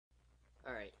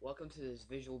Alright, welcome to this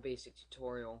Visual Basic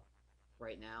tutorial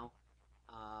right now.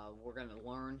 We're going to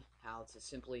learn how to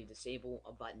simply disable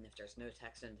a button if there's no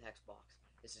text in the text box.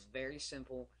 This is very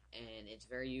simple and it's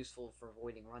very useful for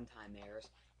avoiding runtime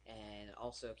errors and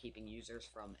also keeping users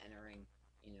from entering,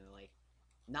 like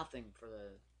nothing for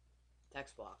the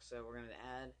text box. So we're going to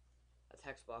add a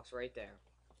text box right there.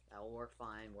 That will work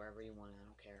fine wherever you want it, I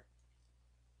don't care.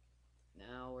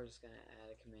 Now we're just going to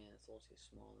add a command. It's a little too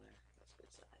small there. That's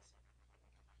good size.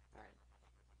 Alright.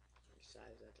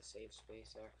 Resize that to save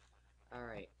space there.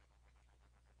 Alright.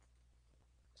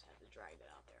 Just have to drag it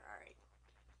out there. Alright.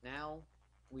 Now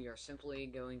we are simply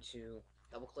going to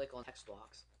double click on text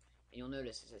box. And you'll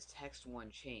notice it says text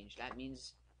 1 change. That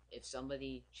means if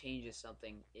somebody changes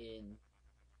something in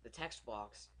the text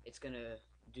box, it's going to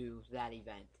do that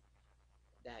event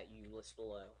that you list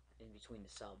below in between the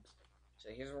subs.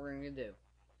 So here's what we're going to do.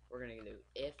 We're going to do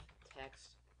if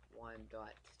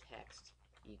text1.text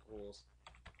equals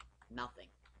nothing,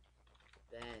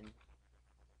 then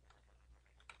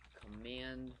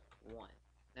command 1.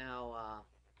 Now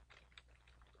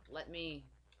let me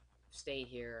state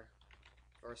here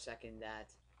for a second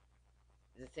that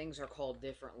the things are called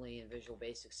differently in Visual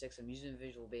Basic 6. I'm using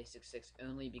Visual Basic 6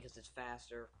 only because it's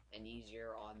faster and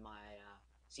easier on my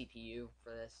CPU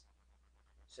for this.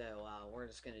 So we're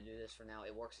just going to do this for now.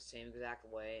 It works the same exact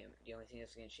way. The only thing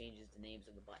that's going to change is the names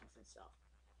of the buttons and stuff.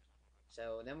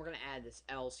 So then we're going to add this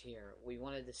else here. We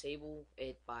want to disable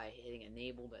it by hitting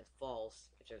enabled as false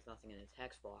if there's nothing in the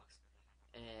text box.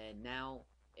 And now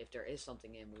if there is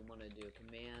something in, we want to do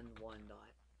command 1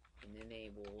 dot and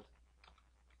enabled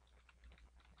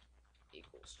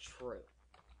equals true.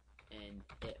 And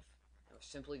if. And we're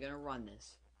simply going to run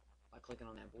this by clicking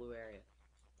on that blue area.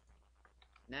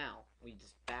 Now we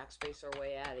just backspace our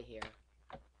way out of here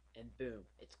and boom,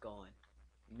 it's gone.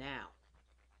 Now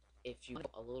if you go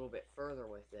a little bit further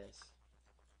with this,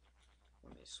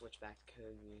 let me switch back to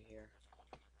code view here.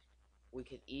 We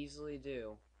could easily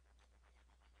do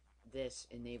this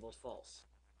enabled false.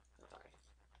 Alright.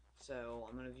 So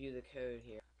I'm gonna view the code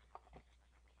here.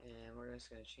 And we're just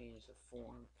gonna change the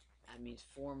form. That means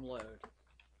form load.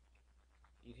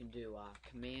 You can do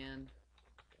command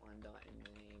 1 dot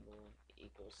enable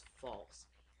equals false.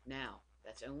 Now,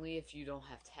 that's only if you don't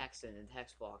have text in the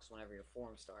text box whenever your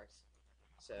form starts.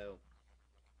 So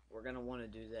we're going to want to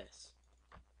do this.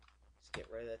 Just get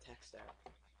rid of the text there.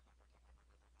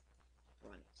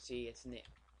 Run it. See, it's in there.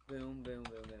 Boom, boom,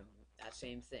 boom, boom. That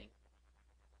same thing.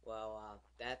 Well,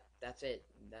 that's it.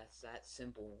 That's that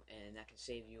simple, and that can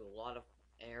save you a lot of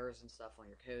errors and stuff on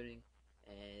your coding,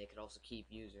 and it could also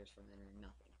keep users from entering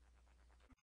nothing.